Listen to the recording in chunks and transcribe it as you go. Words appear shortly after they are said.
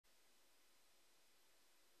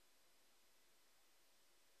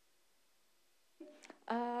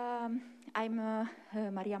I'm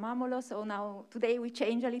Maria Mamolo, so now today we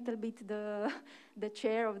change a little bit the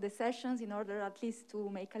chair of the sessions in order at least to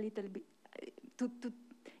make a little bit,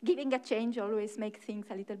 giving a change always make things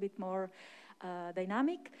a little bit more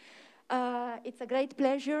dynamic. It's a great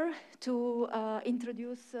pleasure to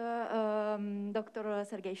introduce Dr.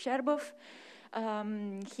 Sergei SCHERBOV.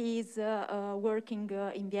 He's working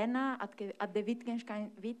in Vienna at the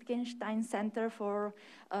Wittgenstein Center for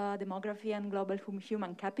Demography and Global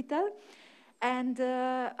Human Capital. And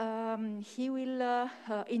he will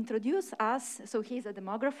introduce us. So he's a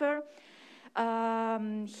demographer.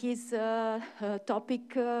 His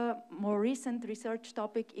topic, more recent research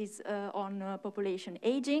topic, is on population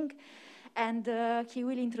aging. And he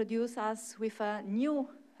will introduce us with a new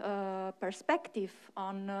perspective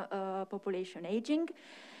on population aging.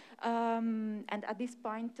 And at this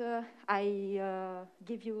point, I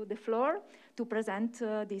give you the floor to present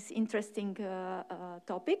this interesting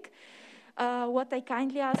topic. What I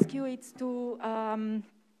kindly ask you is to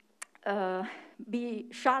be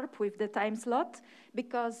sharp with the time slot,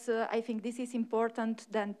 because I think this is important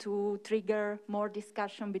then to trigger more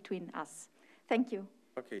discussion between us. Thank you.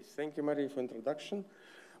 Okay, thank you, Maria, for introduction.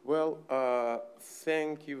 Well,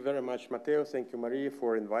 thank you very much, Matteo. Thank you, Maria,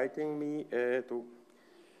 for inviting me to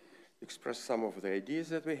express some of the ideas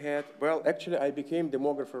that we had. Well, actually, I became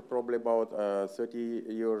demographer probably about 30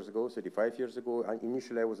 years ago, 35 years ago.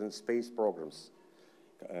 Initially, I was in space programs,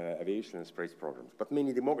 aviation and space programs. But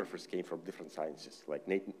many demographers came from different sciences, like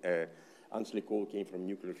Ansley Cole came from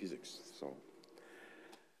nuclear physics. So,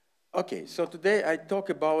 okay, so today I talk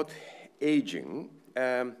about aging.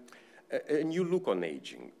 A new look on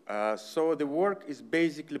aging. So the work is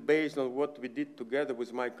basically based on what we did together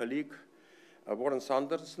with my colleague, Warren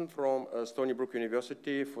Sanderson from Stony Brook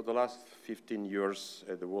University for the last 15 years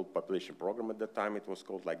at the World Population Program. At that time, it was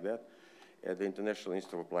called like that, at the International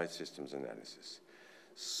Institute of Applied Systems Analysis.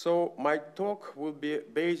 So my talk will be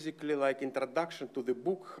basically like introduction to the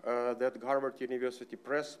book that Harvard University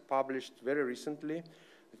Press published very recently.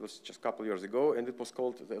 It was just a couple of years ago, and it was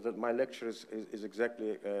called, my lecture is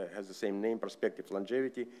exactly, has the same name, Prospective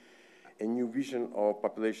Longevity, a new vision of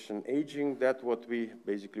population aging. That's what we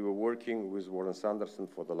basically were working with Warren Sanderson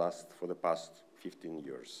for the past 15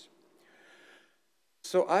 years.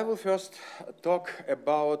 So I will first talk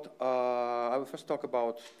about,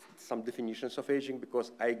 some definitions of aging,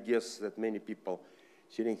 because I guess that many people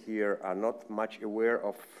sitting here are not much aware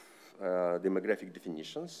of demographic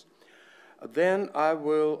definitions. Then I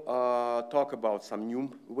will talk about some new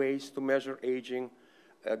ways to measure aging,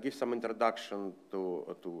 give some introduction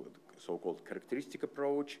to the so-called characteristic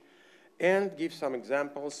approach, and give some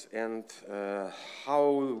examples and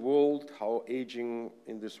how aging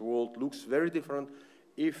in this world looks very different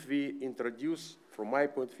if we introduce, from my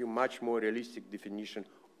point of view, much more realistic definition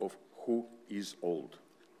of who is old.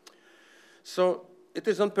 So it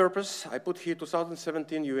is on purpose. I put here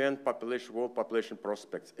 2017 UN World Population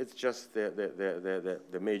Prospects. It's just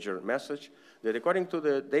the major message that according to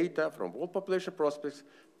the data from World Population Prospects,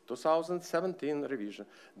 2017 revision,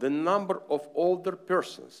 the number of older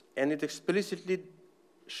persons, and it explicitly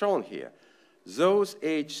shown here, those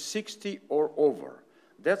aged 60 or over.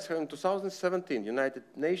 That's how in 2017, United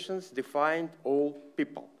Nations defined old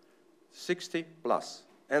people, 60 plus.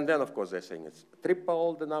 And then, of course, they're saying it's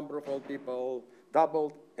triple the number of old people,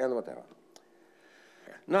 doubled, and whatever.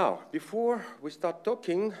 Now, before we start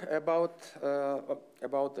talking about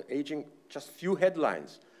aging, just a few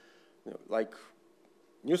headlines, like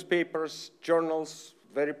newspapers, journals,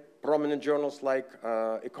 very prominent journals like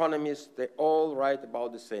Economist, they all write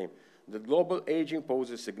about the same. The global aging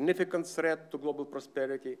poses a significant threat to global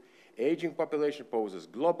prosperity. Aging population poses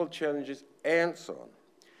global challenges, and so on.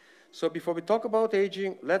 So before we talk about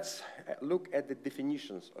aging, let's look at the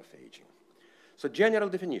definitions of aging. So general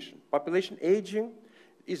definition, population aging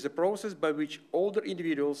is a process by which older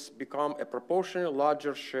individuals become a proportionally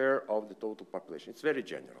larger share of the total population. It's very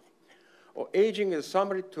general. Or aging is a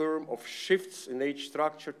summary term of shifts in age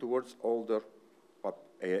structure towards older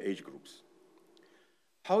age groups.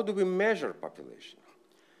 How do we measure population?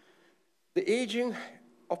 The aging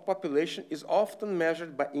of population is often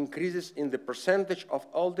measured by increases in the percentage of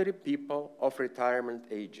elderly people of retirement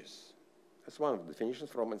ages. That's one of the definitions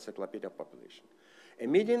from Encyclopedia of Population. The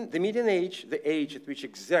median age, the age at which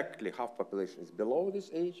exactly half population is below this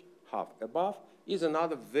age, half above, is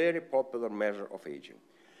another very popular measure of aging.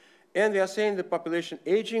 And we are saying that population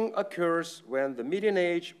aging occurs when the median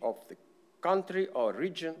age of the country or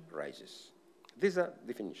region rises. These are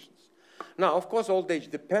definitions. Now, of course, old age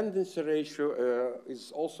dependency ratio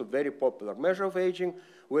is also a very popular measure of aging,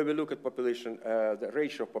 where we look at population, the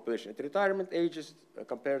ratio of population at retirement ages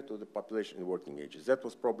compared to the population in working ages. That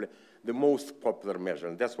was probably the most popular measure,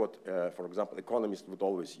 and that's what, for example, economists would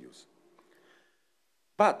always use.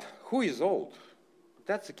 But who is old?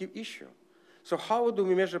 That's a key issue. So how do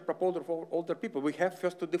we measure proposal for older people? We have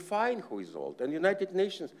first to define who is old. And the United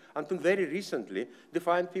Nations, until very recently,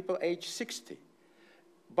 defined people age 60.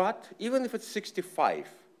 But even if it's 65,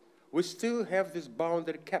 we still have this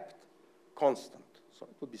boundary kept constant. So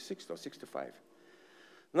it would be 60 or 65.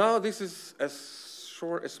 Now this is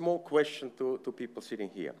a small question to people sitting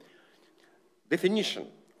here. Definition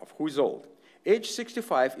of who is old. Age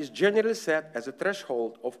 65 is generally set as a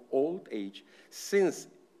threshold of old age, since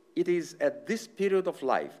it is at this period of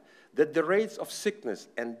life that the rates of sickness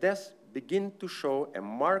and death begin to show a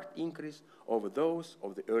marked increase over those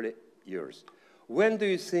of the early years. When do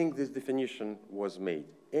you think this definition was made?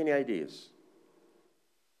 Any ideas?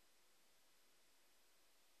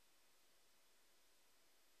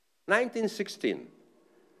 (1916)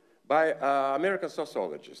 by American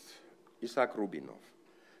sociologist Isaac Rubinov.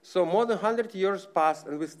 So more than 100 years passed,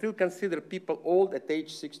 and we still consider people old at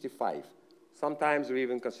age 65. Sometimes we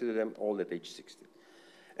even consider them old at age 60.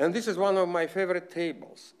 And this is one of my favorite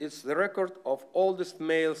tables. It's the record of oldest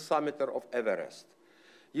male summiter of Everest.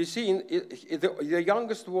 You see,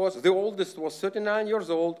 the oldest was 39 years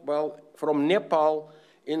old, well, from Nepal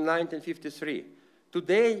in 1953.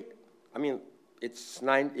 Today, I mean, it's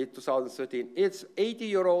 2013, it's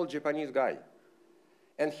 80-year-old Japanese guy.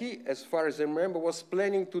 And he, as far as I remember, was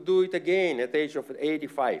planning to do it again at the age of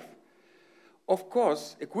 85. Of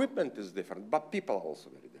course, equipment is different, but people are also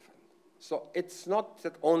very different. So it's not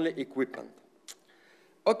that only equipment.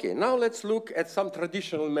 Okay, now let's look at some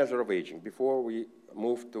traditional measure of aging before we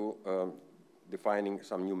move to defining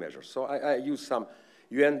some new measures. So I use some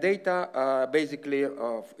UN data, basically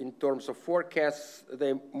in terms of forecasts.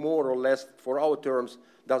 They more or less, for our terms,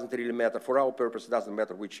 doesn't really matter. For our purpose, it doesn't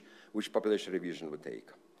matter which population revision we take.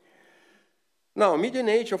 Now, median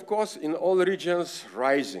age, of course, in all regions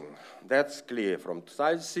rising. That's clear. From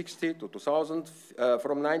 2060 to 2000,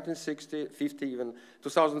 from 1960, 50 even,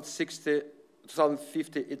 2060,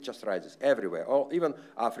 2050, it just rises everywhere. Or even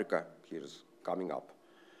Africa here is coming up.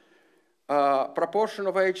 Proportion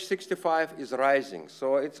of age 65 is rising.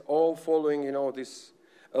 So it's all following, you know, these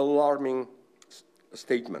alarming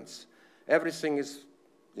statements. Everything is,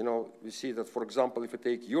 you know, we see that, for example, if you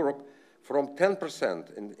take Europe, from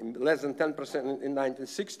 10%, in less than 10% in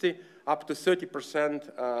 1960, up to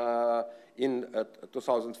 30% in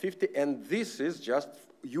 2050, and this is just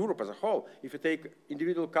Europe as a whole. If you take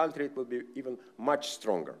individual country, it will be even much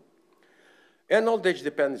stronger. And old age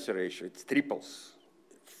dependency ratio, it triples,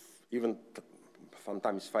 even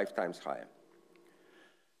sometimes 5 times higher.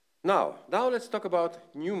 Now let's talk about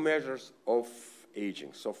new measures of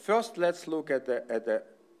aging. So first, let's look at the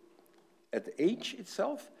age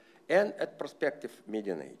itself, and at prospective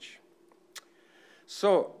median age.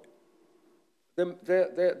 So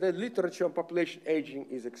the literature on population aging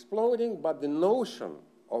is exploding, but the notion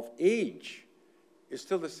of age is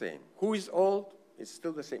still the same. Who is old is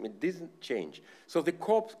still the same. It doesn't change. So the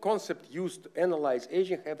concept used to analyze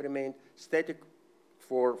aging have remained static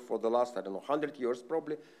for the last, I don't know, 100 years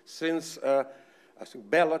probably, since I think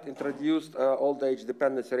Bellot introduced old age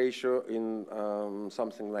dependency ratio in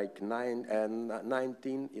something like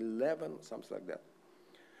 1911, something like that.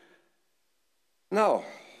 Now,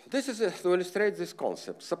 this is to illustrate this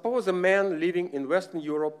concept. Suppose a man living in Western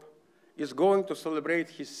Europe is going to celebrate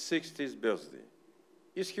his 60th birthday.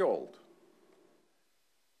 Is he old?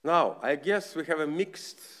 Now, I guess we have a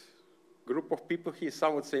mixed group of people here.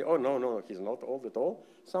 Some would say, oh, no, he's not old at all.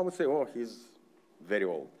 Some would say, oh, he's very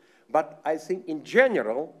old. But I think in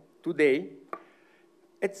general, today,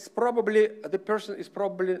 it's probably, the person is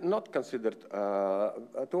probably not considered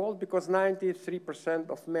too old, because 93%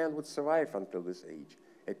 of men would survive until this age,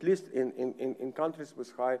 at least in countries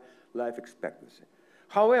with high life expectancy.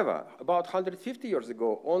 However, about 150 years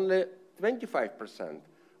ago, only 25%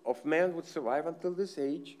 of men would survive until this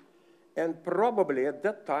age, and probably at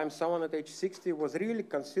that time, someone at age 60 was really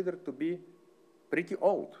considered to be pretty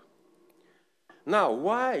old. Now,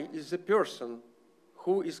 why is a person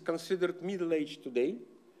who is considered middle-aged today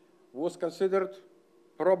was considered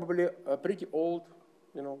probably pretty old,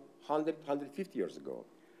 you know, 100, 150 years ago?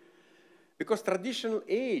 Because traditional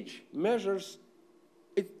age measures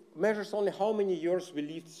only how many years we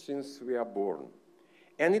lived since we are born,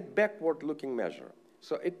 and it's backward-looking measure.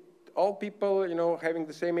 So all people, you know, having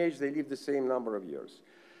the same age, they live the same number of years.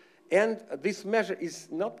 And this measure is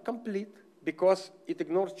not complete, because it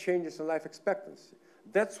ignores changes in life expectancy.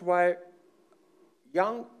 That's why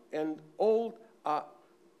young and old are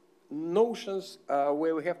notions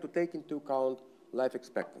where we have to take into account life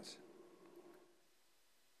expectancy.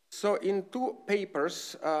 So in two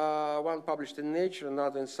papers, one published in Nature,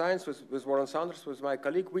 another in Science with Warren Sanders, with my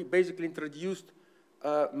colleague, we basically introduced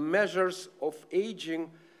measures of aging,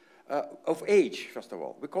 of age, first of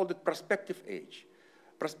all. We called it prospective age.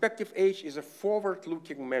 Prospective age is a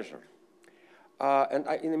forward-looking measure.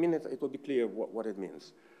 In a minute, it will be clear what it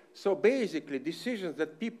means. So basically, decisions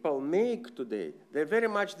that people make today, they're very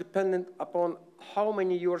much dependent upon how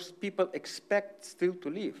many years people expect still to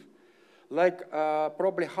live. Like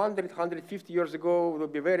probably 100, 150 years ago, it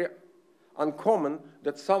would be very uncommon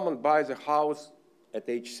that someone buys a house at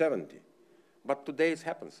age 70. But today it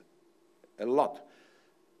happens a lot.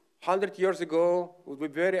 100 years ago, it would be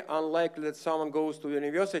very unlikely that someone goes to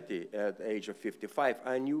university at the age of 55.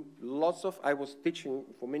 I knew I was teaching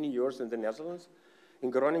for many years in the Netherlands. In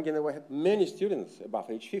Groningen, we had many students above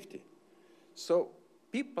age 50. So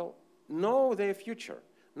people know their future,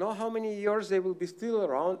 know how many years they will be still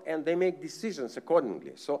around, and they make decisions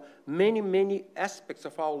accordingly. So many, many aspects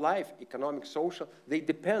of our life, economic, social, they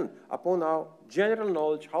depend upon our general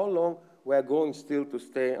knowledge, how long we are going still to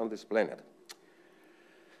stay on this planet.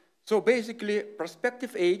 So basically,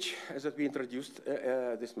 prospective age, as we introduced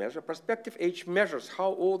this measure, prospective age measures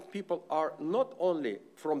how old people are not only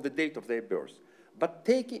from the date of their birth, but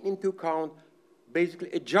taking into account,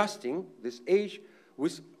 basically adjusting this age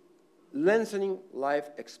with lengthening life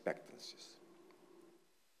expectancies.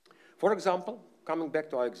 For example, coming back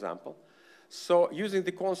to our example, so using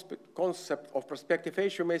the concept of prospective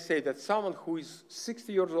age, you may say that someone who is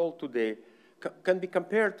 60 years old today can be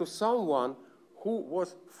compared to someone who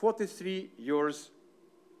was 43 years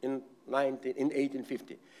in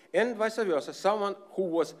 1850. And vice versa, someone who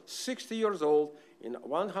was 60 years old in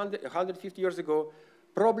 150 years ago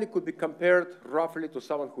probably could be compared roughly to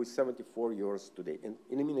someone who is 74 years today. And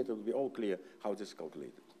in a minute, it will be all clear how this is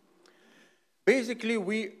calculated. Basically,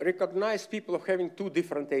 we recognize people of having two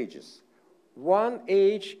different ages. One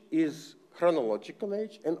age is chronological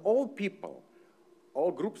age, and all people,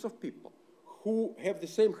 all groups of people who have the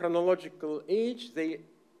same chronological age, they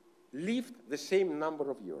lived the same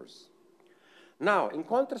number of years. Now, in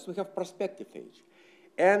contrast, we have prospective age.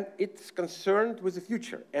 And it's concerned with the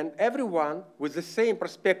future. And everyone with the same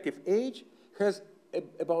prospective age has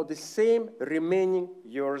about the same remaining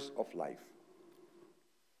years of life.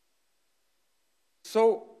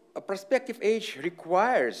 So a prospective age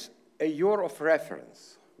requires a year of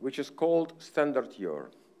reference, which is called standard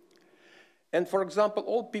year. And for example,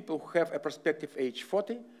 all people who have a prospective age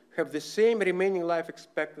 40 have the same remaining life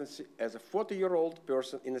expectancy as a 40-year-old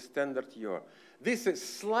person in a standard year. This is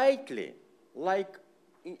slightly like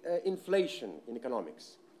inflation in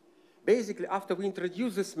economics. Basically, after we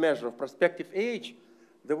introduced this measure of prospective age,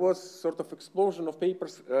 there was sort of explosion of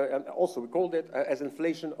papers, and also we called it as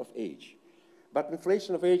inflation of age. But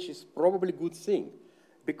inflation of age is probably a good thing,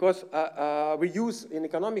 because we use, in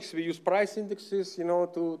economics, we use price indexes, you know,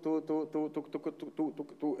 to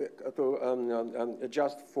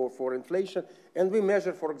adjust for inflation. And we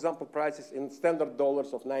measure, for example, prices in standard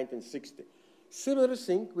dollars of 1960. Similar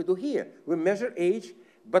thing we do here. We measure age,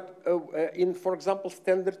 but in, for example,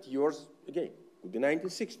 standard years, again, would be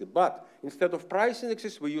 1960. But instead of price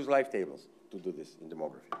indexes, we use life tables to do this in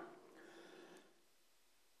demography.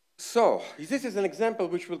 So this is an example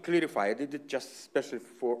which will clarify. I did it just especially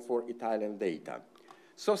for Italian data.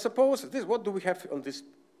 So suppose this, what do we have on this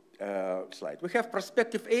slide? We have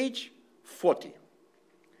prospective age 40.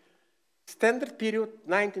 Standard period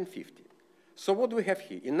 1950. So what do we have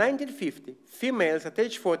here? In 1950, females at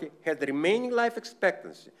age 40 had the remaining life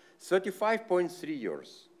expectancy 35.3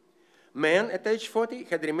 years. Men at age 40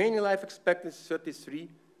 had remaining life expectancy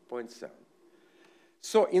 33.7.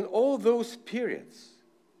 So in all those periods,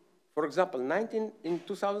 for example, in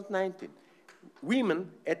 2019, women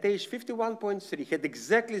at age 51.3 had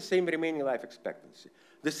exactly the same remaining life expectancy.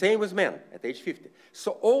 The same with men at age 50.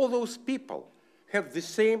 So all those people have the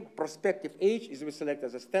same prospective age as we select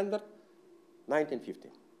as a standard, 1950.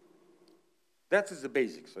 That is the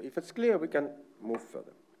basics. So if it's clear, we can move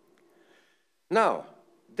further. Now,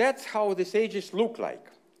 that's how these ages look like.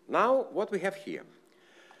 Now, what we have here.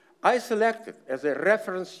 I selected as a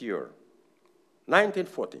reference year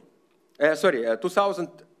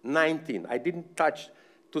 2019. I didn't touch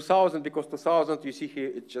 2000 because 2000, you see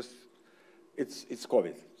here, it's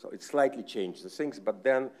COVID. So it slightly changed the things, but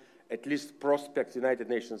then at least Prospective United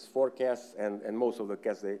Nations forecasts and most of the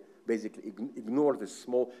casts, they basically ignore this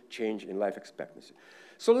small change in life expectancy.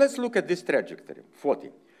 So let's look at this trajectory,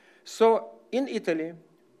 40. So in Italy,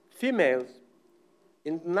 females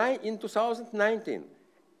in 2019,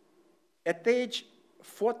 at age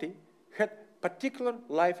 40, had particular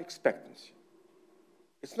life expectancy.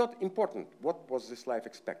 It's not important what was this life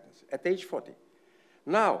expectancy at age 40.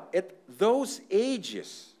 Now, at those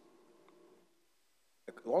ages,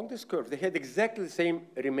 along this curve, they had exactly the same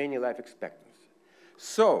remaining life expectancy.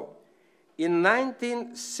 So, in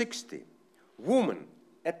 1960, women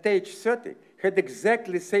at age 30 had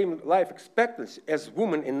exactly the same life expectancy as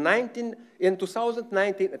women in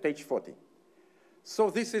 2019 at age 40.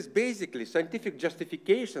 So this is basically scientific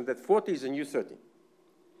justification that 40 is a new 30.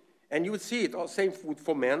 And you would see it, same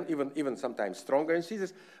for men, even sometimes stronger. And see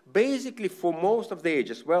this basically for most of the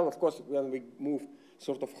ages. Well, of course, when we move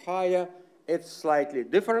sort of higher, it's slightly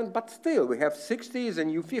different, but still, we have 60 is a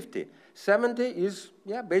new 50. 70 is,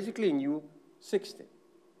 yeah, basically a new 60.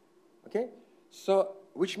 Okay? So,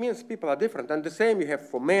 which means people are different. And the same you have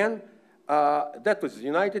for men. That was the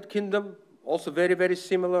United Kingdom, also very, very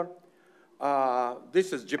similar.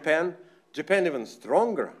 This is Japan. Japan even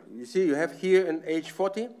stronger. You see, you have here in age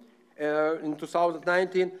 40, in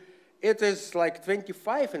 2019, it is like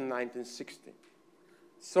 25 in 1960.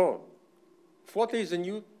 So, 40 is a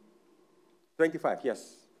new 25,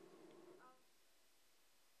 yes.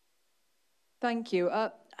 Thank you.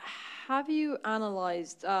 Have you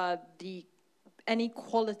analyzed any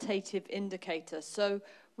qualitative indicators? So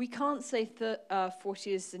we can't say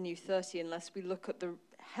 40 is the new 30 unless we look at the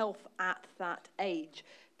health at that age,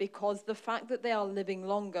 because the fact that they are living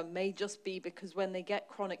longer may just be because when they get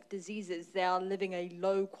chronic diseases, they are living a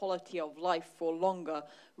low quality of life for longer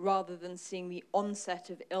rather than seeing the onset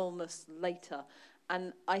of illness later.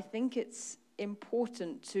 And I think it's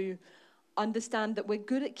important to understand that we're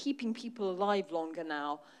good at keeping people alive longer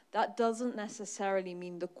now. That doesn't necessarily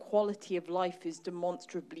mean the quality of life is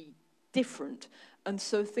demonstrably different. And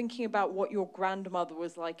so thinking about what your grandmother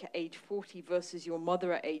was like at age 40 versus your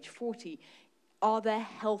mother at age 40, are there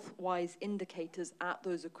health-wise indicators at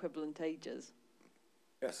those equivalent ages?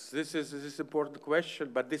 Yes, this is an important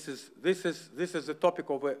question, but this is the topic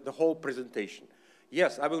of the whole presentation.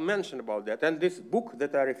 Yes, I will mention about that. And this book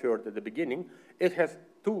that I referred at the beginning, it has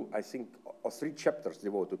 2, I think, or 3 chapters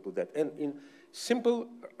devoted to that. And in simple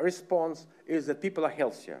response is that people are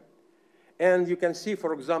healthier. And you can see,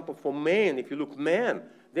 for example, for men, if you look men,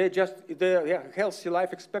 their healthy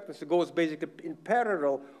life expectancy goes basically in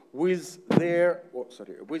parallel with their,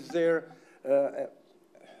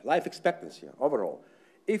 life expectancy overall.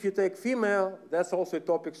 If you take female, that's also a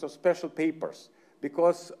topic of special papers,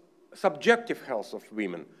 because subjective health of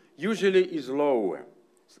women usually is lower,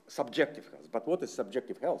 subjective health. But what is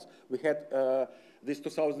subjective health? We had this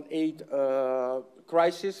 2008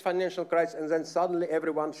 crisis, financial crisis, and then suddenly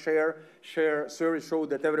everyone surveys showed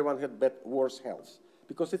that everyone had worse health,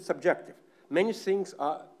 because it's subjective. Many things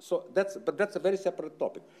are, but that's a very separate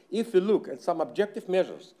topic. If we look at some objective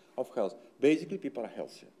measures of health, basically people are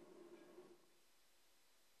healthier.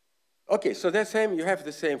 Okay, so the same, you have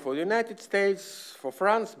the same for the United States, for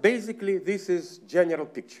France. Basically, this is general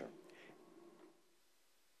picture.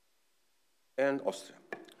 And Austria.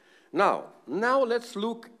 Now let's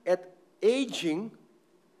look at aging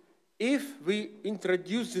if we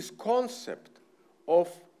introduce this concept of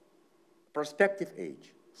prospective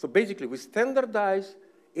age. So basically, we standardize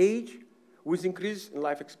age with increase in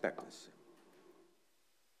life expectancy.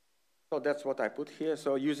 So that's what I put here.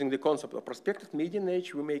 So using the concept of prospective median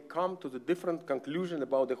age, we may come to the different conclusion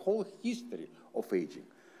about the whole history of aging.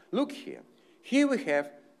 Look here. Here we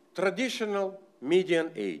have traditional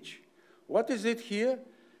median age. What is it here?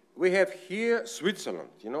 We have here Switzerland,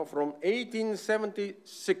 you know, from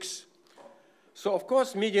 1876. So of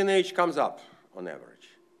course, median age comes up on average.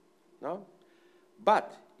 No?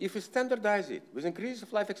 But if we standardize it with increase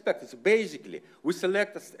of life expectancy, basically, we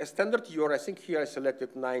select a standard year. I think here I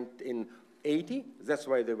selected 1980. That's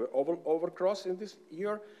why they were overcrossed in this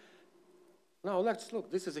year. Now let's look.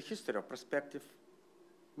 This is a history of prospective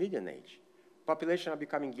median age. Population are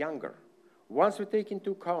becoming younger. Once we take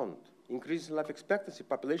into account increase in life expectancy,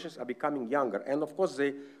 populations are becoming younger. And of course,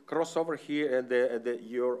 they cross over here at the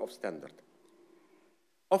year of standard.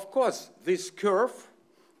 Of course, this curve,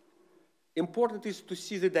 important is to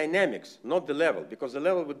see the dynamics, not the level, because the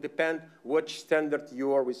level would depend which standard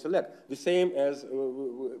year we select. The same as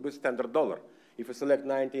with standard dollar. If we select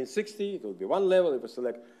 1960, it will be one level. If we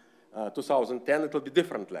select 2010, it will be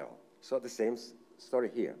different level. So the same story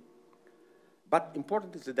here. But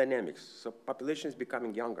important is the dynamics. So population is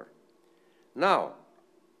becoming younger. Now,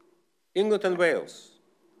 England and Wales,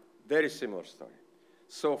 very similar story.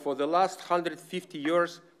 So for the last 150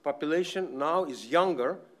 years, population now is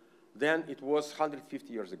younger than it was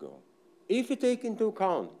 150 years ago. If we take into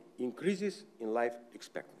account increases in life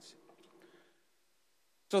expectancy.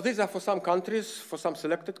 So these are for some countries, for some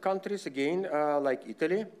selected countries, again, like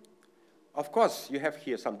Italy. Of course, you have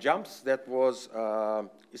here some jumps. That was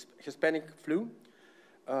Hispanic flu.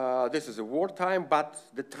 This is a wartime, but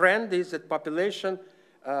the trend is that population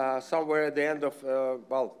somewhere at the end of,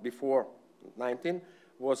 well, before 19,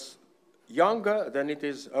 was younger than it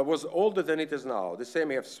is, was older than it is now. The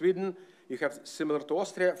same you have Sweden, you have similar to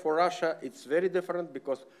Austria. For Russia, it's very different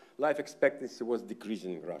because life expectancy was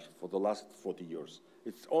decreasing in Russia for the last 40 years.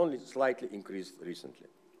 It's only slightly increased recently.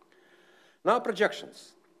 Now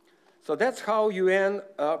projections. So that's how UN,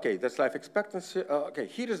 okay, that's life expectancy. Okay,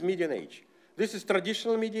 here is median age. This is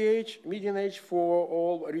traditional median age for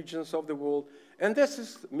all regions of the world. And this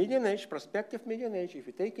is median age, prospective median age, if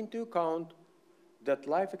you take into account that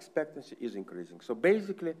life expectancy is increasing. So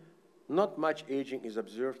basically, not much aging is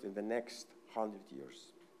observed in the next 100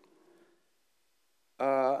 years.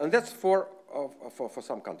 And that's for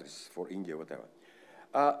some countries, for India, whatever.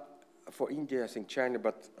 For India, I think China,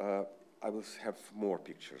 but I will have more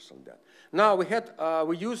pictures on that. Now,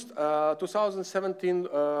 we used 2017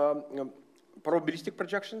 probabilistic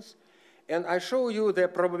projections, and I show you the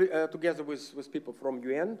together with people from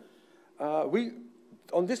UN.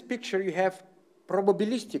 On this picture, you have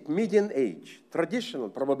probabilistic median age, traditional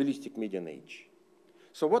probabilistic median age.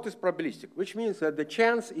 So what is probabilistic? Which means that the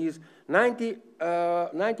chance is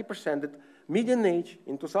 90% that median age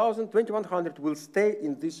in 2100 will stay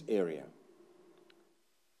in this area.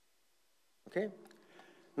 Okay?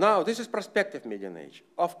 Now, this is prospective median age.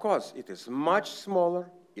 Of course, it is much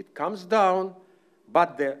smaller, it comes down,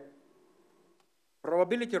 but the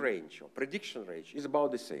probability range or prediction range is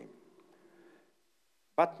about the same,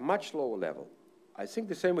 but much lower level. I think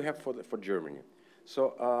the same we have for Germany.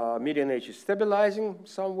 So median age is stabilizing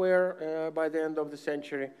somewhere by the end of the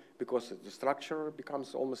century because the structure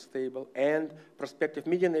becomes almost stable and prospective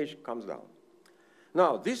median age comes down.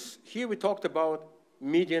 Now, here we talked about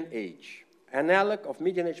median age, analog of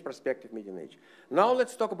median age, prospective median age. Now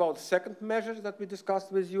let's talk about the second measure that we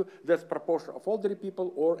discussed with you, that's proportion of elderly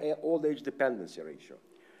people or old age dependency ratio.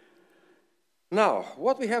 Now,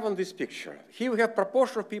 what we have on this picture, here we have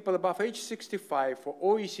proportion of people above age 65 for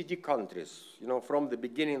OECD countries, you know, from the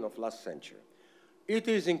beginning of last century. It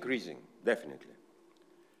is increasing, definitely.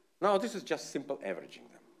 Now, this is just simple averaging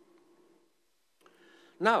them.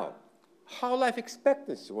 Now, how life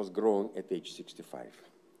expectancy was growing at age 65?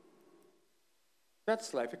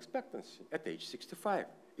 That's life expectancy at age 65.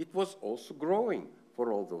 It was also growing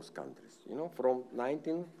for all those countries, you know, from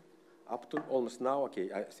 19 up to almost now. Okay,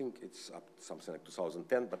 I think it's up to something like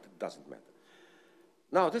 2010, but it doesn't matter.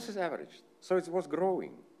 Now, this is average, so it was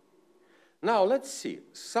growing. Now, let's see.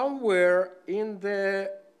 Somewhere in the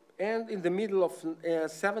middle of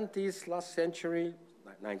 70s, last century,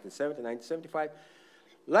 1970, 1975,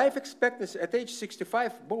 life expectancy at age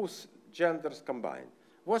 65, both genders combined,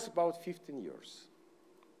 was about 15 years.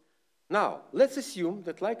 Now, let's assume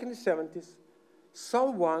that like in the 70s,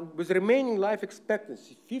 someone with remaining life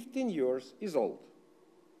expectancy 15 years is old.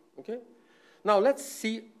 Okay? Now, let's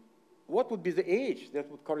see what would be the age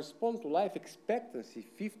that would correspond to life expectancy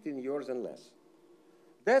 15 years and less.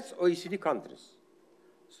 That's OECD countries.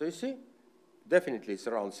 So you see, definitely it's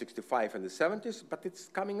around 65 in the 70s, but it's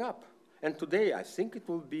coming up. And today, I think it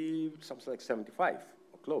will be something like 75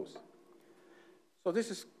 or close. So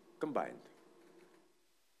this is combined,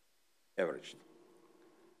 averaged.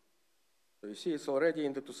 So you see, it's already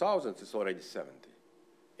in the 2000s, it's already 70.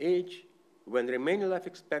 Age, when remaining life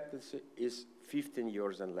expectancy is 15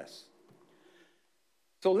 years and less.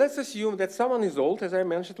 So let's assume that someone is old, as I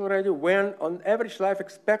mentioned already, when on average life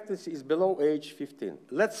expectancy is below age 15.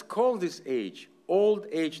 Let's call this age old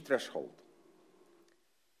age threshold.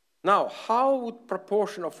 Now, how would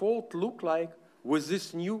proportion of old look like with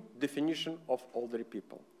this new definition of elderly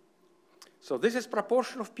people? So this is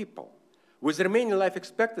proportion of people with remaining life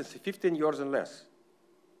expectancy 15 years and less.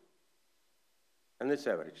 And it's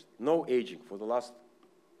averaged. No aging for the last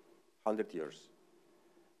 100 years.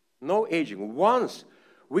 No aging. Once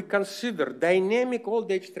we consider dynamic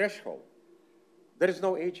old age threshold, there is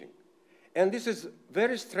no aging. And this is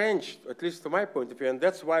very strange, at least to my point of view, and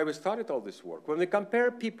that's why we started all this work. When we compare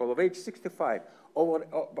people of age 65 or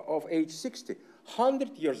of age 60,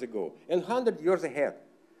 100 years ago and 100 years ahead,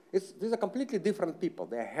 these are completely different people.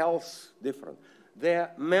 Their health's different.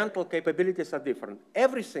 Their mental capabilities are different.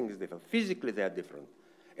 Everything is different. Physically, they are different.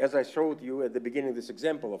 As I showed you at the beginning, this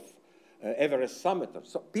example of Everest summiter.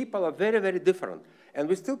 So people are very, very different. And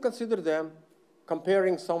we still consider them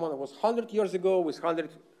comparing someone who was 100 years ago with 100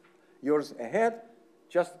 years ahead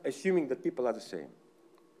just assuming that people are the same.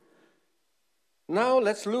 Now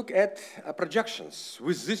let's look at projections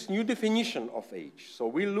with this new definition of age. So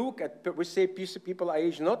we look at, we say people are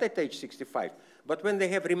aged not at age 65, but when they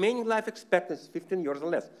have remaining life expectancy 15 years or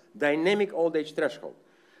less, dynamic old age threshold.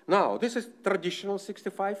 Now, this is traditional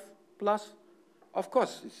 65 plus. Of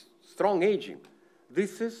course, it's strong aging.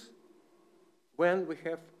 This is when we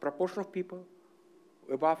have proportion of people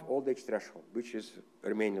above old age threshold, which is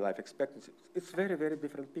remaining life expectancy. It's very, very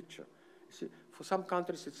different picture. You see, for some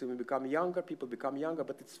countries, it's even become younger, people become younger,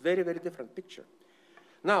 but it's very, very different picture.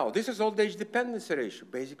 Now, this is old age dependency ratio,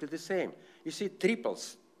 basically the same. You see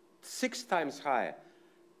triples, 6 times higher.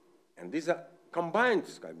 And these are combined,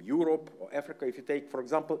 Europe or Africa. If you take, for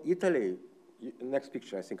example, Italy, next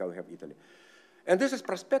picture, I think I will have Italy. And this is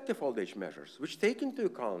prospective old age measures, which take into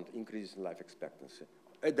account increases in life expectancy,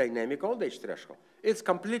 a dynamic old age threshold. It's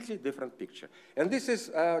completely different picture. And this is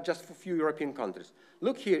just for a few European countries.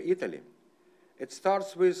 Look here, Italy. It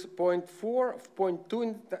starts with 0.4, 0.2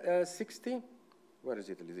 in 60. Where is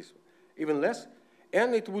Italy? This one. Even less.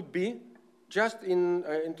 And it would be just in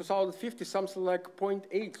 2050, something like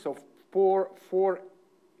 0.8. So for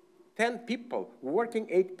 10 people, working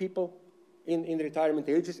 8 people in retirement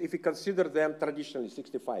ages, if we consider them traditionally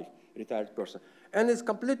 65 retired person. And it's a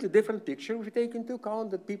completely different picture if we take into account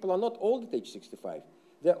that people are not old at age 65.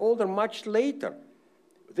 They're older much later.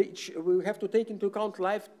 We have to take into account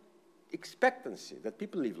life expectancy, that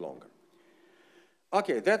people live longer.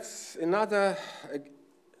 Okay, that's another,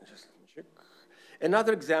 just let me check.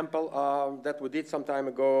 Another example that we did some time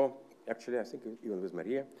ago, actually I think even with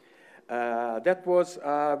Maria, that was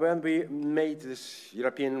when we made this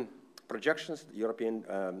European projections, European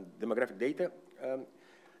demographic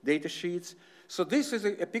data sheets. So this is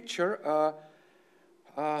a picture,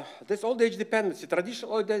 this old age dependency,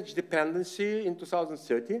 traditional old age dependency in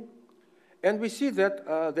 2030. And we see that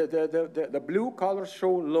the blue colors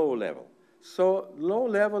show low level. So low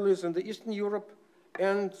level is in the Eastern Europe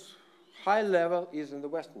and high level is in the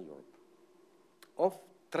Western Europe of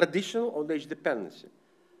traditional old age dependency.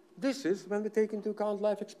 This is when we take into account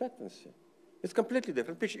life expectancy. It's completely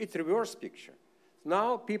different picture. It's reverse picture.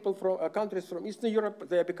 Now people from countries from Eastern Europe,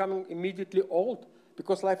 they are becoming immediately old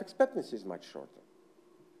because life expectancy is much shorter.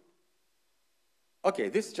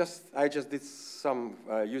 Okay, I just did some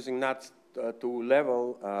using not to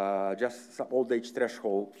level just some old age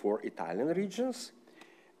threshold for Italian regions.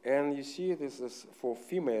 And you see this is for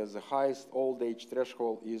females, the highest old age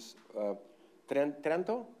threshold is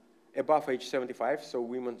Trento, above age 75, so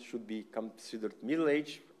women should be considered middle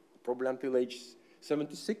age, probably until age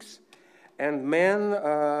 76. And men,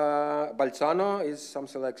 Balzano is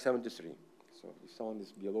something like 73. So if someone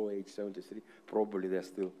is below age 73, probably they're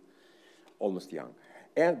still almost young.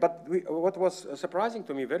 But what was surprising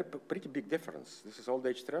to me, pretty big difference. This is old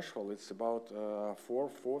age threshold. It's about 4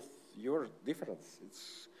 year difference.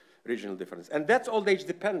 It's regional difference. And that's old age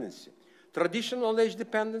dependency. Traditional old age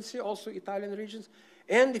dependency, also Italian regions.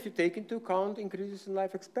 And if you take into account increases in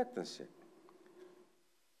life expectancy,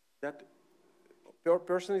 that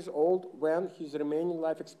person is old when his remaining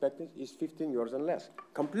life expectancy is 15 years and less.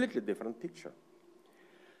 Completely different picture.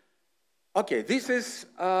 Okay, this is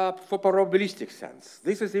for probabilistic sense.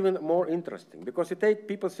 This is even more interesting because you take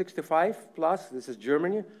people 65 plus, this is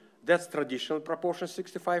Germany, that's traditional proportion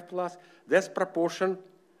 65 plus, that's proportion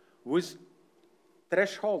with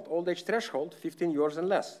threshold, old age threshold, 15 years and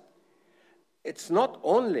less. It's not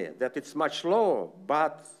only that it's much lower,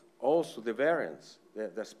 but also the variance,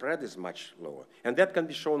 the spread is much lower. And that can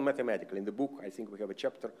be shown mathematically. In the book, I think we have a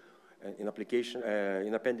chapter in application,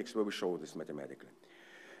 in appendix where we show this mathematically.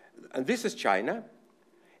 And this is China,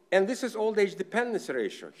 and this is old age dependency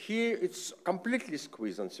ratio. Here it's completely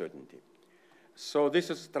squeezed uncertainty. So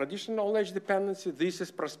this is traditional old age dependency. This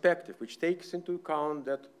is prospective, which takes into account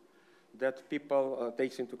that people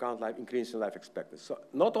takes into account increase in life expectancy. So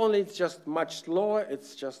not only it's just much lower,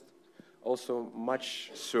 it's just also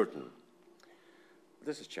much certain.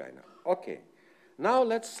 This is China. Okay, now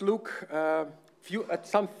let's look at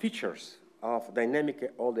some features of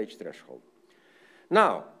dynamic old age threshold.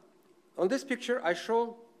 Now, on this picture, I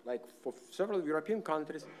show, like for several European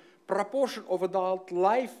countries, proportion of adult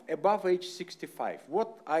life above age 65.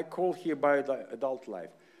 What I call here by the adult life,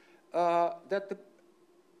 that the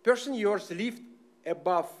person years lived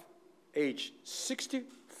above age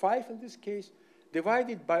 65 in this case,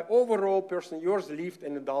 divided by overall person years lived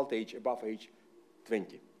in adult age above age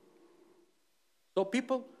 20. So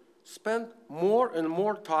people spend more and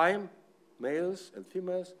more time, males and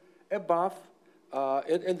females, above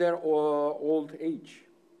in their old age.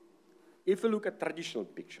 If you look at traditional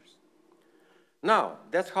pictures. Now,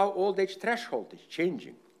 that's how old age threshold is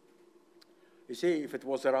changing. You see, if it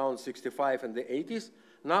was around 65 in the 80s,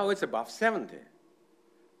 now it's above 70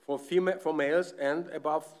 for males and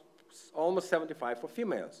above almost 75 for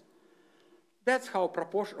females. That's how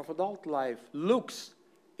proportion of adult life looks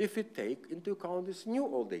if we take into account this new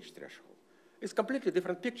old age threshold. It's a completely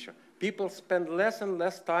different picture. People spend less and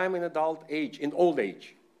less time in adult age, in old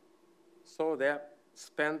age. So they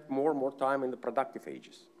spend more and more time in the productive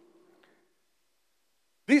ages.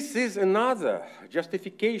 This is another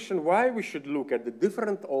justification why we should look at the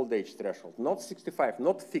different old age threshold, not 65,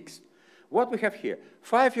 not fixed. What we have here,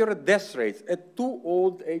 5-year death rates at 2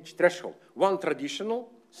 old age threshold. One traditional,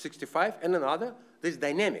 65, and another, this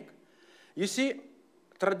dynamic. You see,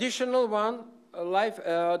 traditional one,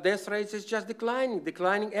 death rates is just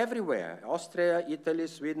declining everywhere. Austria, Italy,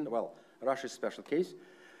 Sweden, well, Russia is a special case.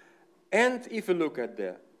 And if you look at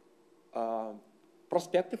the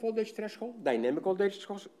prospective old age threshold, dynamic old age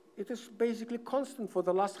threshold, it is basically constant for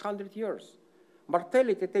the last 100 years.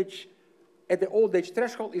 Mortality at the old age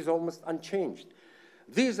threshold is almost unchanged.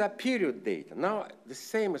 These are period data. Now, the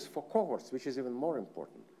same is for cohorts, which is even more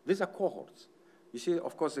important. These are cohorts. You see,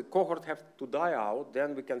 of course, the cohort have to die out,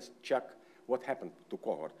 then we can check what happened to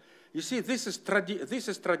cohort. You see, this is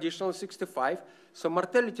traditional 65, so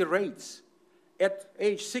mortality rates at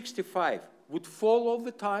age 65 would fall all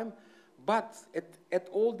the time, but at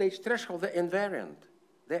old age threshold, they're invariant.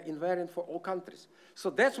 They're invariant for all countries. So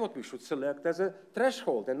that's what we should select as a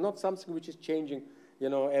threshold and not something which is changing, you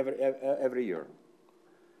know, every year.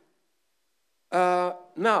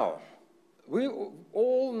 Now, we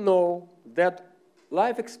all know that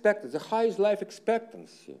life expectancy, the highest life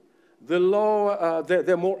expectancy,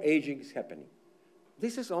 the more aging is happening.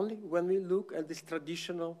 This is only when we look at this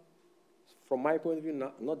traditional, from my point of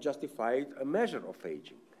view, not justified a measure of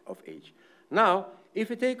age. Now, if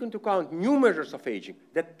we take into account new measures of aging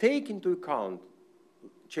that take into account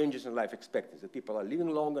changes in life expectancy, that people are living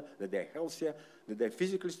longer, that they're healthier, that they're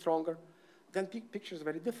physically stronger, then the picture is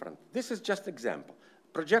very different. This is just an example.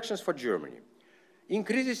 Projections for Germany.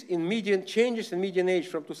 Increases in changes in median age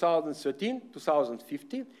from 2013 to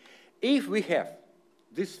 2050. If we have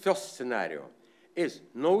this first scenario is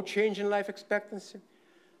no change in life expectancy,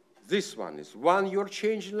 this one is 1 year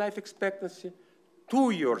change in life expectancy,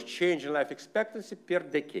 2 years change in life expectancy per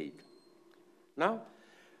decade. Now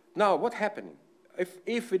what's happening?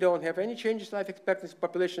 If we don't have any changes in life expectancy,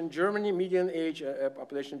 population in Germany, median age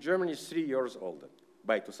population in Germany is 3 years older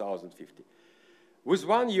by 2050. With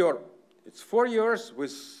 1 year, it's 4 years.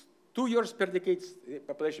 With 2 years per decade, the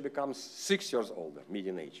population becomes 6 years older,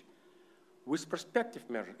 median age. With prospective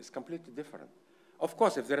measure, it's completely different. Of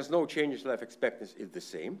course, if there is no change in life expectancy, it's the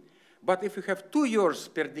same. But if you have 2 years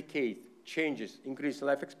per decade changes, increase in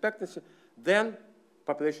life expectancy, then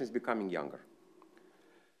population is becoming younger.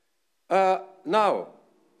 Now,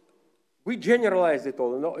 we generalized it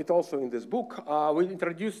all, it also in this book. We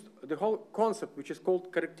introduced the whole concept, which is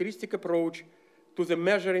called characteristic approach to the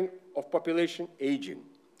measuring of population aging.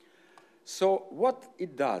 So what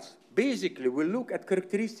it does, basically, we look at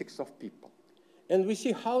characteristics of people, and we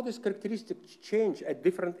see how these characteristics change at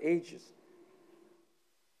different ages.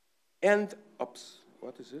 And, oops,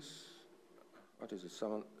 what is this? What is this?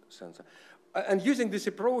 Someone sensor. And using this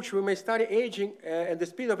approach, we may study aging and the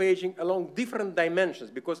speed of aging along different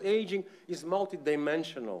dimensions, because aging is a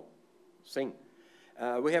multidimensional thing.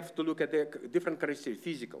 We have to look at the different characteristics,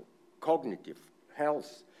 physical, cognitive,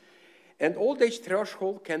 health. And old age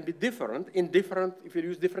threshold can be different if you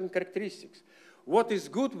use different characteristics. What is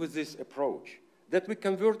good with this approach? That we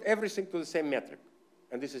convert everything to the same metric,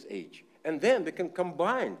 and this is age. And then we can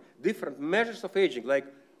combine different measures of aging, like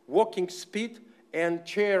walking speed and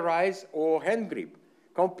chair rise or hand grip.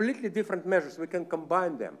 Completely different measures. We can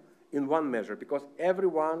combine them in one measure, because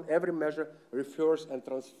every measure refers and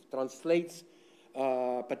translates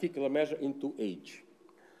a particular measure into age.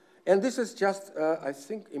 And this is just, I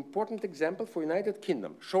think, important example for United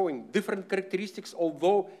Kingdom, showing different characteristics,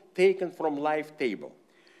 although taken from life table.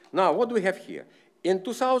 Now, what do we have here? In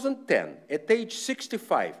 2010, at age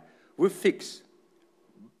 65, we fix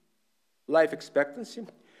life expectancy,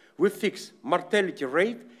 we fix mortality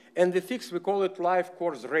rate, and we call it life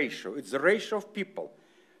course ratio. It's the ratio of people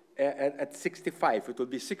at 65. It will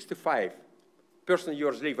be 65 person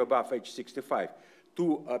years live above age 65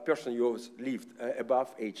 to a person years lived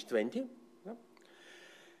above age 20. Yeah.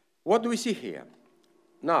 What do we see here?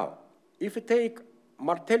 Now, if we take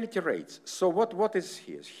mortality rates, so what is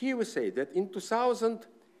here? Here we say that in 2000,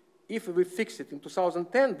 if we fix it in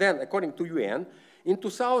 2010, then according to UN, in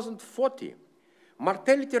 2040,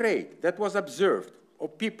 mortality rate that was observed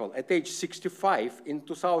of people at age 65 in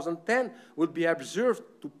 2010 would be observed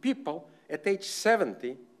to people at age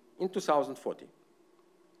 70 in 2040.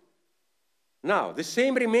 Now, the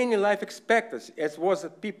same remaining life expectancy as was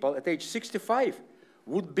at people at age 65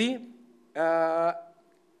 would be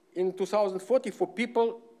in 2040 for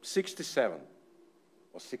people 67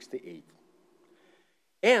 or 68.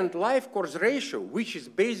 And life course ratio, which is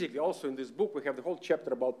basically also in this book, we have the whole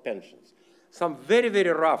chapter about pensions. Some very,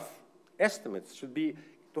 very rough estimates should be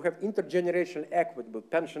to have intergenerational equitable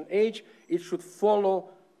pension age, it should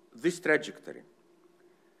follow this trajectory.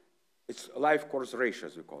 It's life course ratio,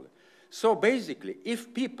 as we call it. So basically,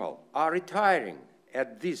 if people are retiring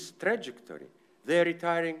at this trajectory, they're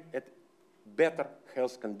retiring at better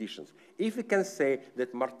health conditions. If we can say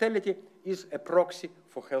that mortality is a proxy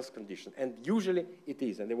for health conditions, and usually it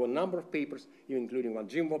is, and there were a number of papers, even including one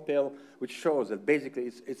Jim Wattell, which shows that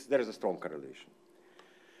basically there is a strong correlation.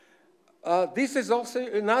 This is also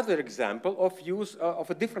another example of use of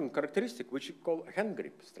a different characteristic, which we call hand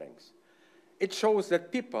grip strength. It shows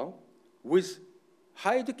that people with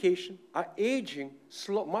high education are aging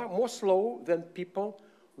more slow than people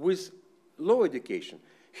with low education.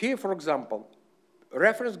 Here, for example,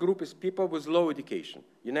 reference group is people with low education.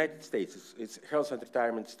 United States, it's health and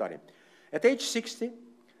retirement study. At age 60,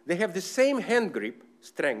 they have the same hand grip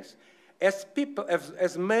strength as people,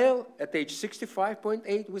 as male at age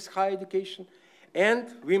 65.8 with high education, and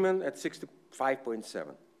women at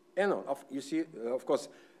 65.7. And you see, of course,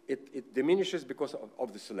 it diminishes because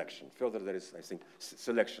of the selection. Further, there is, I think,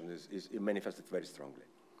 selection is manifested very strongly.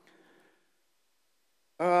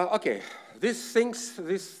 Okay, this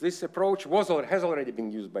approach has already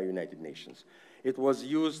been used by United Nations. It was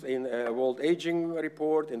used in a World Aging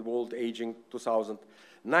report, in World Aging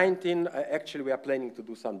 2019. Actually, we are planning to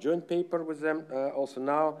do some joint paper with them also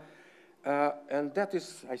now. And that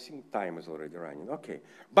is, I think time is already running. Okay,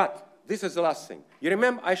 but this is the last thing. You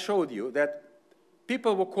remember I showed you that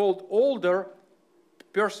people were called older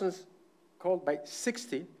persons called by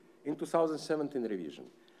 60 in 2017 revision.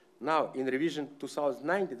 Now, in revision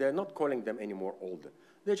 2090, they're not calling them anymore older.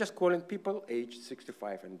 They're just calling people aged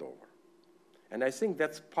 65 and over. And I think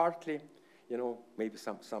that's partly, you know, maybe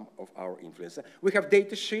some of our influence. We have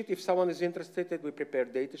data sheet. If someone is interested, we prepare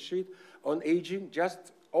data sheet on aging,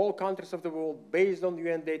 just all countries of the world based on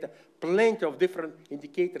UN data, plenty of different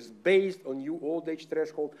indicators based on new old age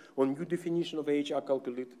threshold, on new definition of age are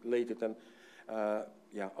calculated. And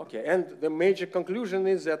yeah, okay. And the major conclusion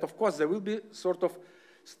is that, of course, there will be sort of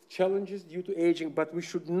challenges due to aging, but we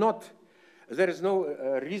should not, there is no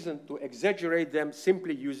reason to exaggerate them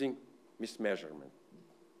simply using mismeasurement.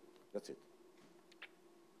 That's it.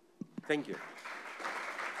 Thank you.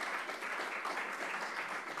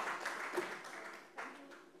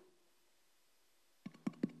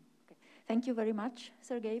 Thank you very much,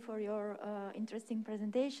 Sergei, for your interesting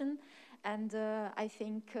presentation. And I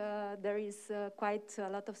think there is quite a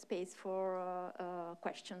lot of space for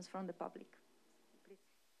questions from the public.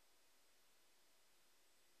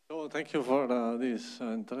 So thank you for this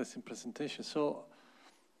interesting presentation. So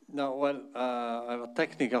now, well, I have a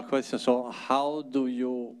technical question. So how do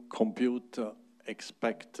you compute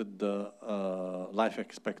expected life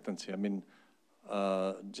expectancy? I mean,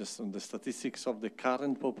 just on the statistics of the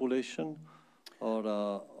current population,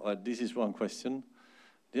 or this is one question.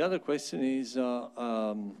 The other question is,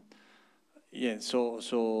 yeah,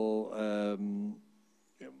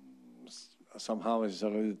 somehow it's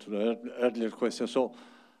related to the earlier question. So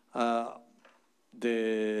how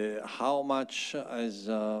much has,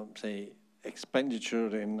 say,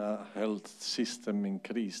 expenditure in health system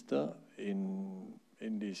increased in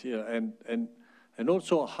this year, and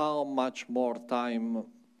also how much more time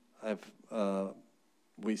have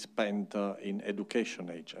we spent in education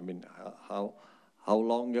age? I mean, how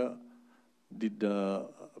long did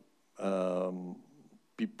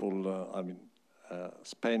people,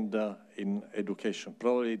 spend in education?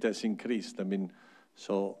 Probably it has increased. I mean,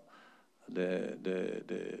 so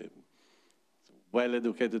the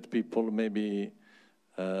well-educated people, maybe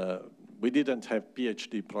we didn't have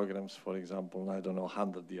PhD programs, for example, I don't know,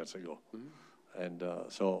 100 years ago. Mm-hmm. And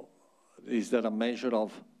so is there a measure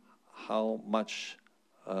of how much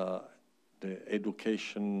the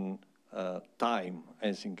education time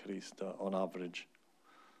has increased on average?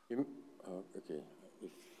 Okay.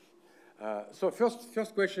 So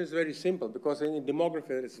first question is very simple, because in demography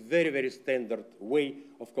there is very, very standard way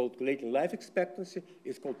of calculating life expectancy.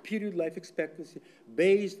 It's called period life expectancy,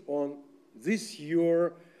 based on this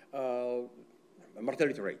year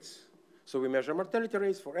mortality rates. So we measure mortality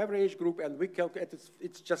rates for every age group, and we calculate,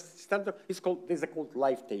 it's just standard, these are called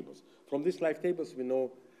life tables. From these life tables we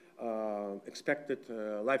know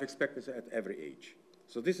life expectancy at every age.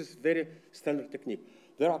 So this is very standard technique.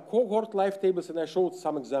 There are cohort life tables, and I showed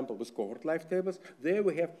some example with cohort life tables. There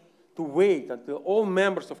we have to wait until all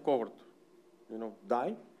members of cohort,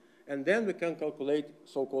 die, and then we can calculate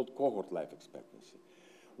so-called cohort life expectancy.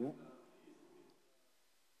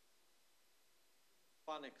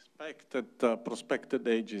 Unexpected prospected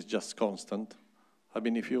age is just constant. I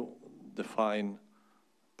mean, if you define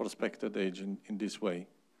prospected age in this way,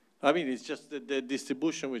 I mean, it's just the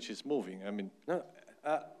distribution which is moving. I mean, no,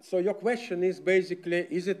 so your question is basically,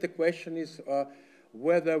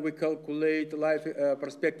 whether we calculate life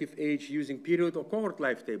prospective age using period or cohort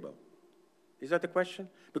life table? Is that the question?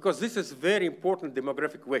 Because this is a very important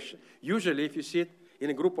demographic question. Usually, if you sit in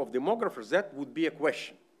a group of demographers, that would be a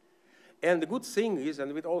question. And the good thing is,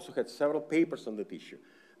 and we also had several papers on that issue,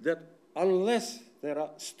 that unless there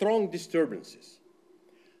are strong disturbances,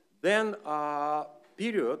 then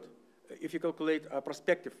period, if you calculate a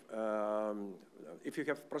prospective, if you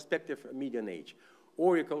have prospective median age,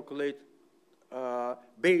 or you calculate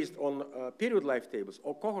based on period life tables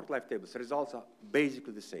or cohort life tables, results are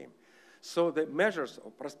basically the same. So the measures,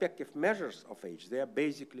 or prospective measures of age, they are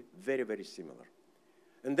basically very, very similar.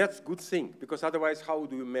 And that's a good thing, because otherwise, how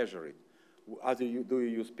do you measure it? Do you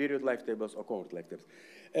use period life tables or cohort life tables?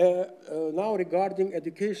 Now, regarding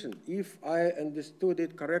education, if I understood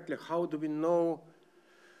it correctly, how do we know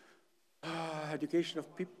education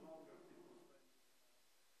of people?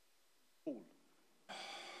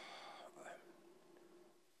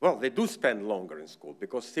 Well, they do spend longer in school,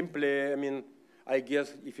 because simply, I mean, I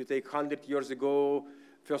guess if you take 100 years ago,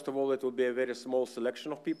 first of all, it would be a very small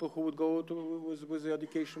selection of people who would go with the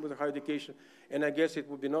education, with the higher education. And I guess it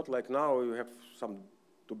would be not like now, you have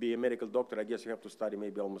to be a medical doctor, I guess you have to study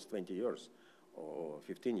maybe almost 20 years or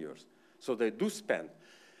 15 years. So they do spend.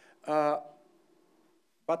 Well,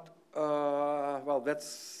 that's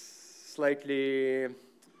slightly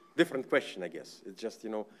different question, I guess. It's just,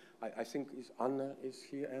 I think Anna is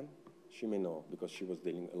here, Anne? She may know, because she was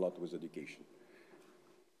dealing a lot with education.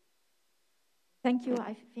 Thank you.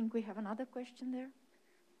 I think we have another question there.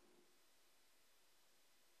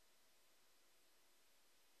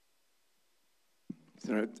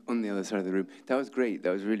 Sorry, on the other side of the room. That was great. That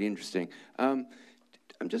was really interesting. I'm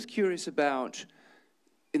just curious about,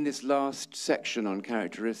 in this last section on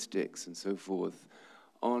characteristics and so forth,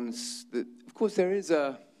 of course, there is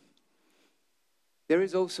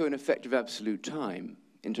also an effect of absolute time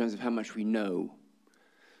in terms of how much we know,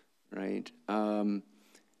 right?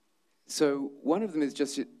 So one of them is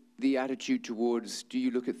just the attitude towards, do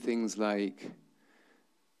you look at things like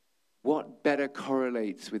what better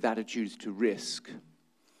correlates with attitudes to risk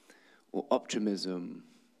or optimism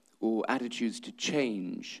or attitudes to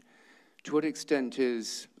change? To what extent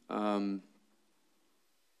is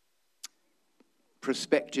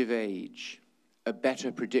prospective age a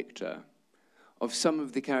better predictor of some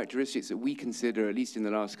of the characteristics that we consider, at least in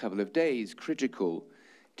the last couple of days, critical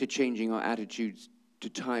to changing our attitudes to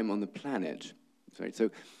time on the planet? Right? So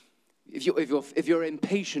if you're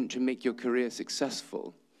impatient to make your career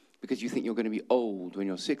successful because you think you're going to be old when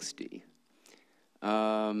you're 60,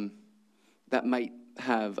 that might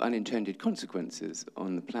have unintended consequences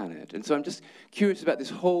on the planet. And so I'm just curious about this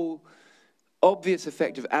whole obvious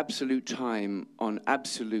effect of absolute time on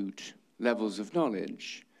absolute levels of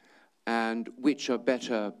knowledge, and which are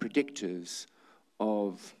better predictors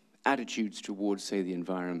of attitudes towards, say, the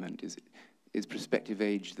environment. Is prospective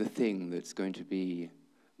age the thing that's going to be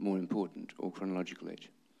more important, or chronological age?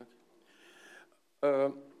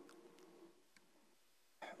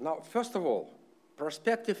 Now, first of all,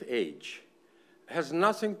 prospective age has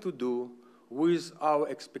nothing to do with our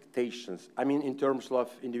expectations. I mean, in terms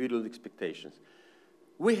of individual expectations.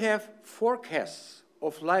 We have forecasts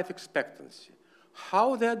of life expectancy.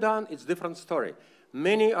 How they're done, it's a different story.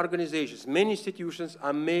 Many organizations, many institutions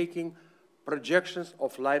are making projections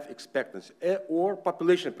of life expectancy or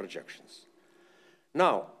population projections.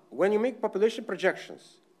 Now, when you make population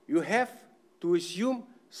projections, you have to assume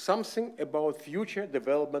something about future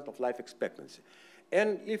development of life expectancy.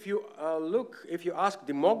 And if you if you ask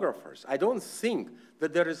demographers, I don't think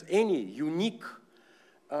that there is any unique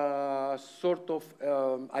sort of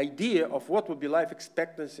idea of what would be life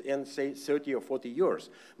expectancy in, say, 30 or 40 years.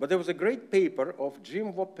 But there was a great paper of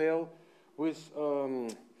Jim Wappel with,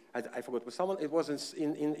 I forgot, with someone, it was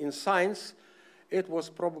in Science, it was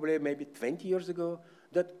probably maybe 20 years ago,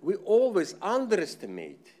 that we always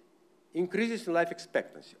underestimate increases in life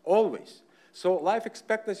expectancy, always. So life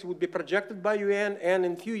expectancy would be projected by UN, and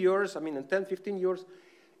in a few years, I mean in 10, 15 years,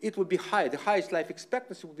 it would be high. The highest life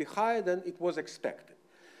expectancy would be higher than it was expected.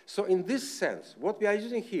 So in this sense, what we are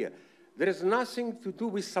using here, there is nothing to do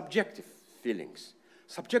with subjective feelings.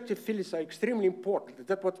 Subjective feelings are extremely important.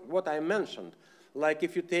 That's what I mentioned. Like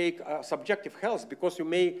if you take subjective health, because you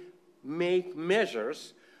may make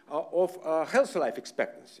measures of health life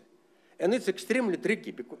expectancy. And it's extremely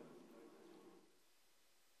tricky because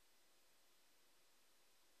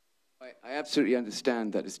I absolutely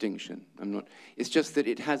understand that distinction. It's just that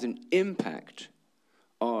it has an impact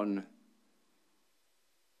on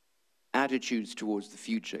attitudes towards the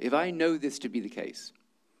future. If I know this to be the case,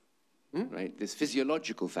 right, this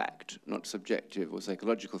physiological fact, not subjective or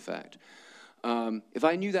psychological fact, if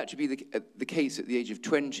I knew that to be the case at the age of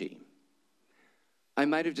 20, I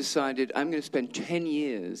might have decided I'm going to spend 10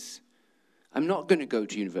 years, I'm not going to go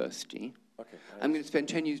to university. Okay, I'm going to spend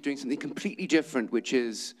 10 years doing something completely different, which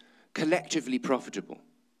is collectively profitable,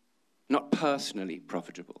 not personally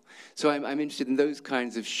profitable. So I'm interested in those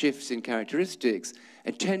kinds of shifts in characteristics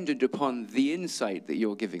attendant upon the insight that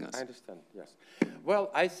you're giving us. I understand, yes. Well,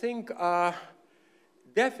 I think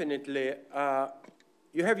definitely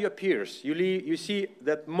you have your peers. You see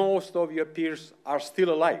that most of your peers are still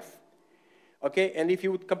alive. Okay, and if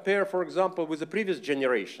you would compare, for example, with the previous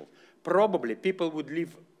generation, probably people would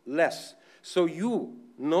live less. So you,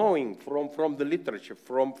 knowing from the literature,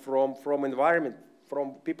 from environment,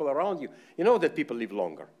 from people around you, you know that people live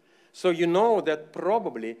longer. So you know that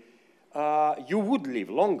probably you would live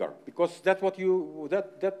longer because that's what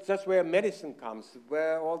that's where medicine comes,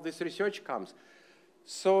 where all this research comes.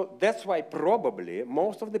 So that's why probably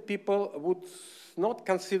most of the people would not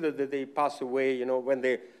consider that they pass away, you know, when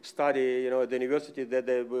they study, you know, at the university, that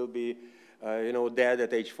they will be, you know, dead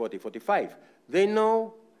at age 40, 45. They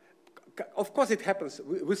know, of course it happens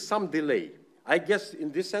with some delay. I guess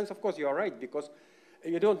in this sense, of course, you are right, because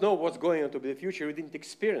you don't know what's going on to be the future, you didn't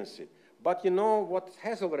experience it. But you know what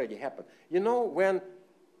has already happened. You know when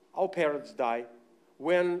our parents die,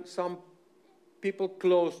 when some people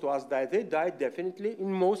close to us die, they die definitely,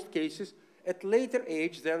 in most cases, at later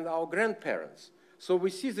age than our grandparents. So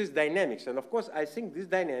we see these dynamics, and of course, I think this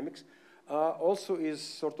dynamics also is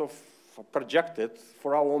sort of projected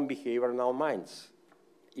for our own behavior in our minds,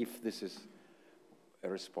 if this is a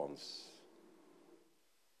response.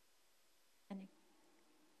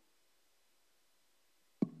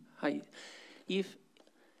 Hi. If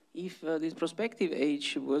this prospective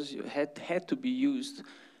age had to be used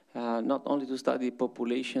not only to study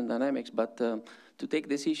population dynamics, but to take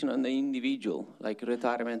decision on the individual, like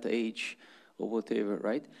retirement age or whatever,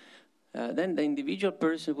 right? Then the individual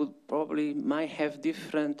person might have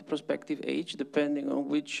different prospective age depending on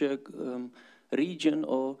which region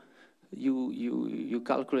or you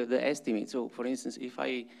calculate the estimate. So, for instance, if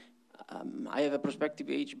I have a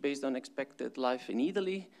prospective age based on expected life in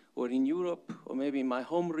Italy or in Europe or maybe in my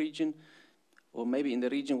home region, or maybe in the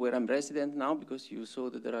region where I'm resident now, because you saw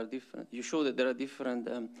that there are different. You show that there are different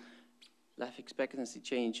life expectancy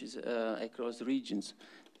changes across regions.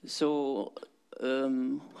 So,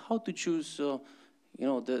 how to choose, you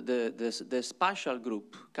know, the spatial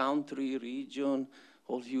group, country, region,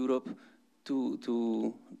 whole Europe,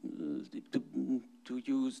 to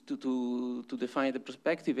define the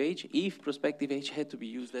prospective age, if prospective age had to be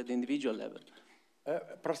used at the individual level?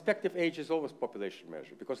 Prospective age is always population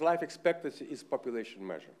measure, because life expectancy is population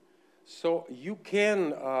measure. So you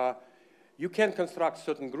can construct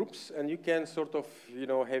certain groups, and you can sort of, you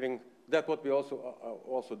know, having that what we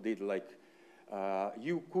also did, like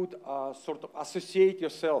you could sort of associate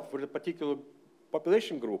yourself with a particular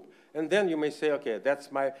population group, and then you may say, okay,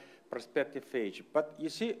 that's my prospective age. But you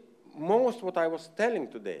see, most what I was telling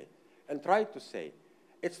today and tried to say,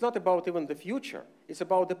 it's not about even the future, it's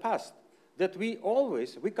about the past. That we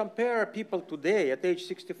compare people today at age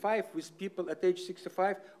 65 with people at age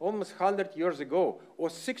 65 almost 100 years ago or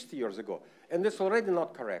 60 years ago. And that's already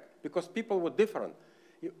not correct, because people were different.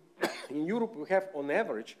 In Europe, we have, on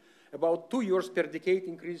average, about 2 years per decade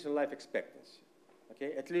increase in life expectancy.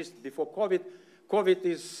 Okay, at least before COVID. COVID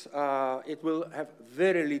is, it will have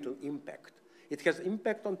very little impact. It has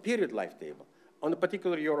impact on period life table, on a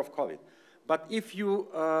particular year of COVID. But if you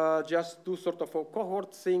just do sort of a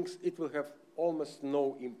cohort things, it will have almost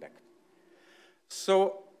no impact.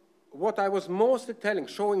 So what I was mostly telling,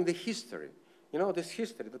 showing the history, you know, this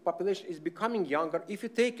history, the population is becoming younger if you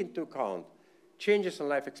take into account changes in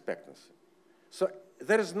life expectancy. So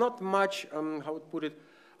there is not much, how to put it,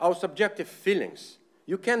 our subjective feelings.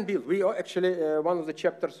 You can build, we are actually, one of the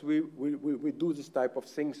chapters, we do this type of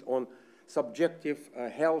things on subjective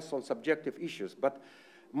health, on subjective issues. But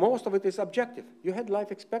most of it is objective. You had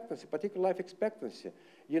life expectancy, particular life expectancy.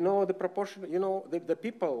 You know the proportion, you know the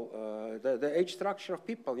people, the age structure of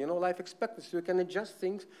people, you know life expectancy. You can adjust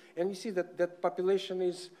things, and you see that that population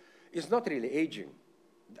is not really aging.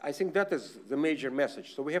 I think that is the major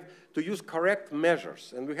message. So we have to use correct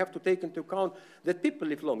measures, and we have to take into account that people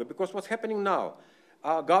live longer, because what's happening now,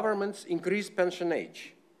 governments increase pension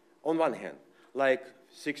age, on one hand, like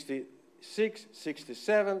 66,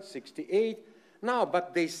 67, 68, now,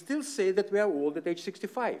 but they still say that we are old at age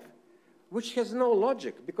 65, which has no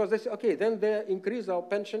logic, because they say, okay, then they increase our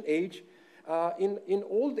pension age in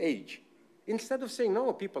old age. Instead of saying,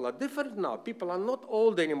 no, people are different now. People are not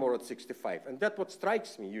old anymore at 65. And that's what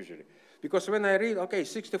strikes me usually. Because when I read, okay,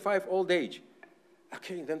 65 old age,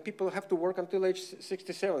 okay, then people have to work until age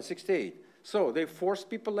 67, 68. So they force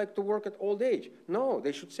people like to work at old age. No,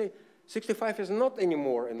 they should say 65 is not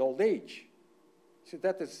anymore an old age. So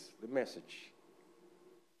that is the message.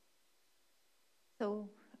 So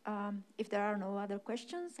if there are no other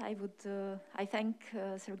questions, I thank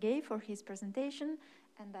Sergei for his presentation,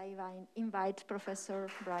 and I invite Professor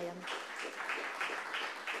Brian.